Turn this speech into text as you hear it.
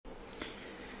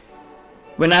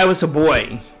When I was a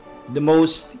boy, the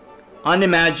most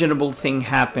unimaginable thing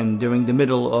happened during the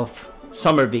middle of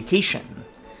summer vacation.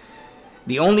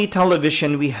 The only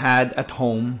television we had at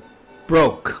home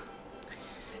broke.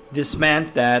 This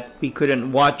meant that we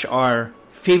couldn't watch our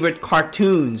favorite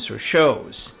cartoons or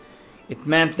shows. It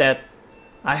meant that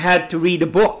I had to read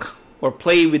a book or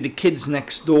play with the kids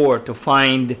next door to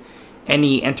find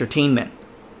any entertainment.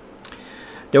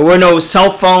 There were no cell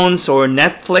phones or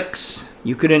Netflix.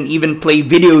 You couldn't even play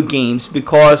video games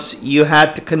because you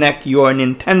had to connect your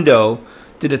Nintendo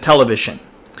to the television.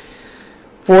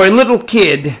 For a little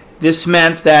kid, this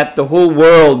meant that the whole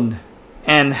world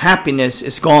and happiness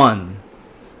is gone.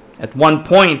 At one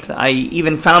point, I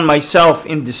even found myself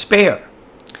in despair.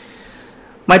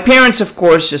 My parents, of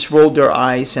course, just rolled their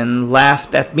eyes and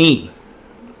laughed at me.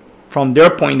 From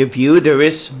their point of view, there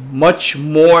is much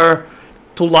more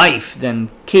to life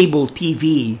than cable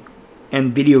TV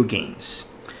and video games.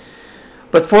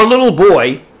 But for a little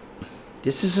boy,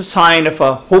 this is a sign of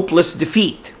a hopeless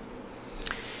defeat.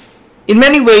 In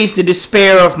many ways, the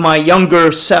despair of my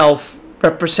younger self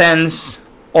represents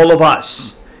all of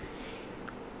us.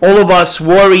 All of us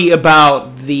worry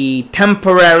about the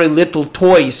temporary little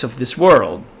toys of this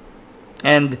world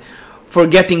and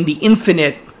forgetting the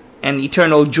infinite and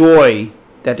eternal joy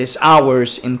that is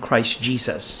ours in Christ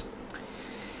Jesus.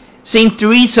 Saint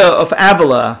Teresa of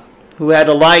Avila, who had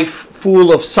a life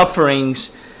full of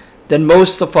sufferings than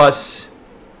most of us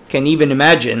can even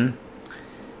imagine,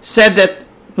 said that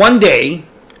one day,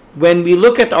 when we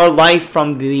look at our life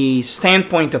from the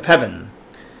standpoint of heaven,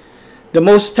 the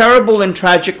most terrible and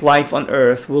tragic life on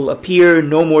earth will appear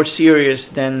no more serious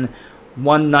than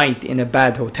one night in a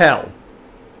bad hotel.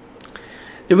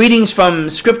 The readings from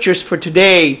scriptures for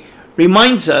today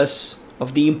reminds us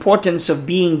of the importance of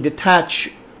being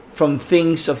detached from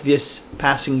things of this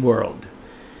passing world.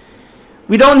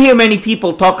 We don't hear many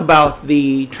people talk about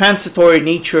the transitory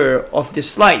nature of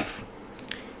this life.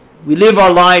 We live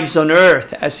our lives on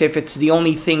earth as if it's the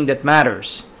only thing that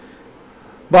matters.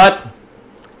 But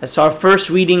as our first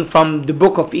reading from the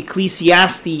book of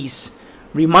Ecclesiastes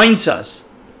reminds us,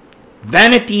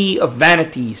 vanity of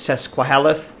vanities, says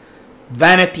Koheleth,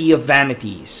 vanity of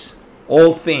vanities.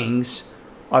 All things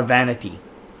are vanity.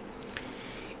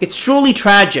 It's truly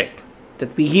tragic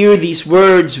that we hear these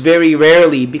words very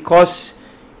rarely because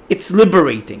it's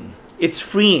liberating, it's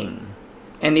freeing,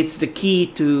 and it's the key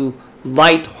to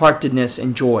lightheartedness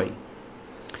and joy.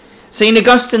 St.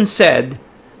 Augustine said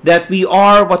that we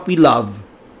are what we love.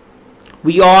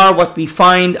 We are what we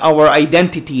find our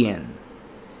identity in.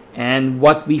 And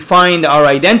what we find our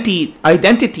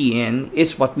identity in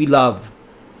is what we love.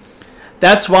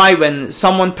 That's why when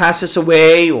someone passes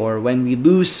away or when we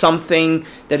lose something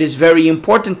that is very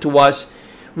important to us,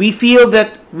 we feel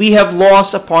that we have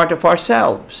lost a part of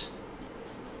ourselves.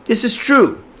 This is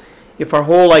true if our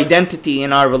whole identity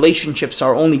and our relationships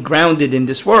are only grounded in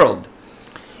this world.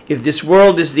 If this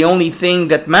world is the only thing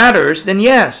that matters, then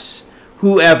yes,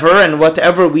 whoever and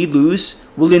whatever we lose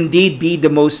will indeed be the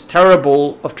most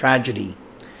terrible of tragedy.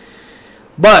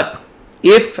 But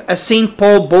if, as St.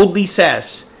 Paul boldly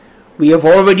says, we have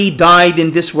already died in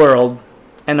this world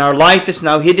and our life is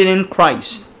now hidden in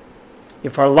Christ,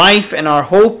 if our life and our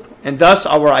hope and thus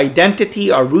our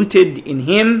identity are rooted in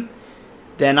Him,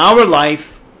 then our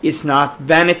life is not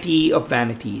vanity of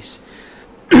vanities.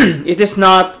 It is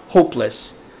not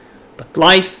hopeless, but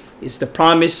life is the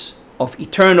promise of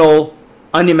eternal,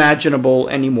 unimaginable,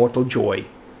 and immortal joy.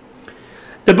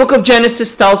 The book of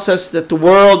Genesis tells us that the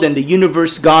world and the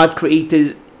universe God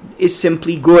created is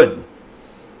simply good.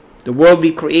 The world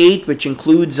we create, which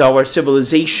includes our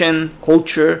civilization,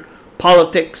 culture,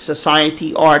 politics,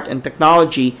 society, art, and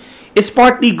technology, is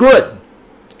partly good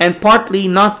and partly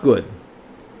not good.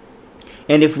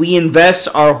 And if we invest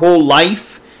our whole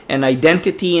life and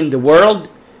identity in the world,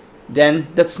 then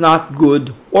that's not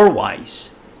good or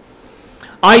wise.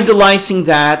 Idolizing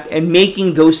that and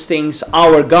making those things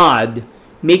our God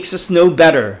makes us no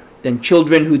better than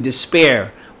children who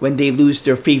despair when they lose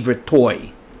their favorite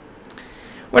toy.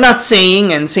 We're not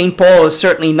saying, and St. Paul is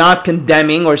certainly not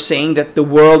condemning or saying that the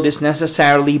world is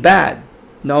necessarily bad.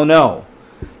 No.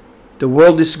 The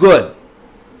world is good.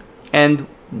 And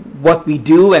what we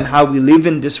do and how we live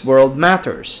in this world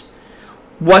matters.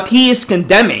 What he is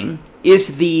condemning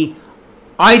is the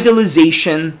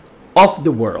idolization of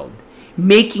the world,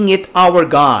 making it our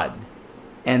God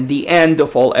and the end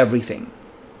of all everything.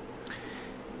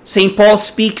 St. Paul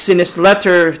speaks in his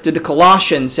letter to the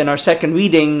Colossians in our second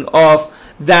reading of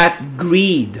that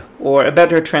greed, or a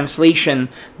better translation,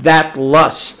 that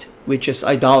lust, which is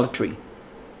idolatry.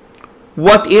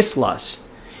 What is lust?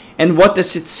 And what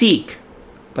does it seek?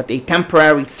 but a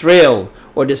temporary thrill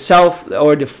or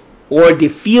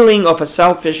the feeling of a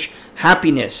selfish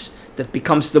happiness that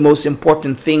becomes the most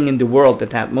important thing in the world at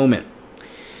that moment.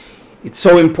 It's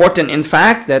so important, in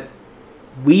fact, that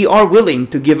we are willing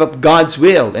to give up God's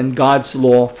will and God's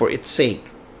law for its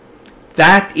sake.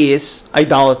 That is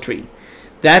idolatry.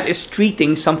 That is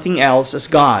treating something else as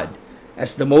God,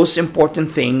 as the most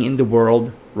important thing in the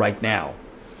world right now.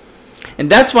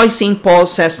 And that's why St. Paul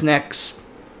says next,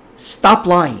 stop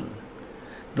lying.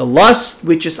 The lust,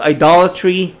 which is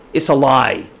idolatry, is a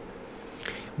lie.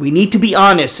 We need to be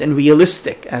honest and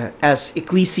realistic as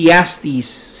Ecclesiastes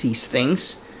sees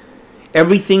things.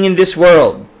 Everything in this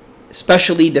world,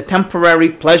 especially the temporary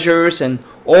pleasures and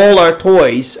all our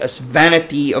toys, as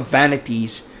vanity of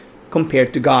vanities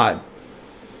compared to God.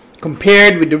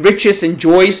 Compared with the riches and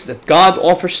joys that God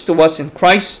offers to us in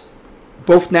Christ,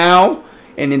 both now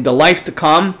and in the life to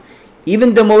come,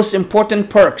 even the most important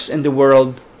perks in the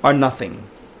world are nothing.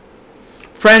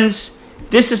 Friends,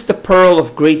 this is the pearl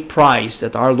of great price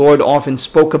that our Lord often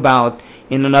spoke about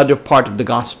in another part of the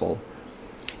gospel.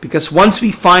 Because once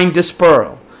we find this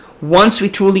pearl, once we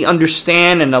truly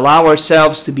understand and allow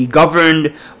ourselves to be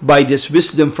governed by this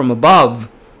wisdom from above,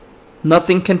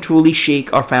 nothing can truly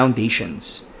shake our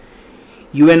foundations.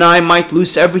 You and I might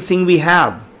lose everything we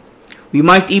have. We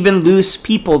might even lose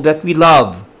people that we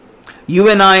love. You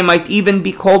and I might even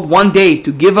be called one day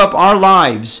to give up our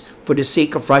lives for the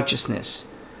sake of righteousness.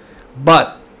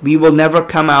 But we will never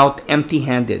come out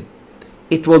empty-handed.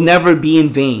 It will never be in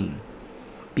vain.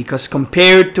 Because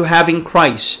compared to having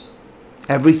Christ,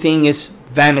 everything is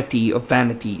vanity of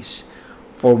vanities.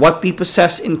 For what we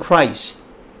possess in Christ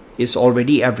is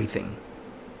already everything.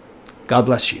 God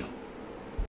bless you.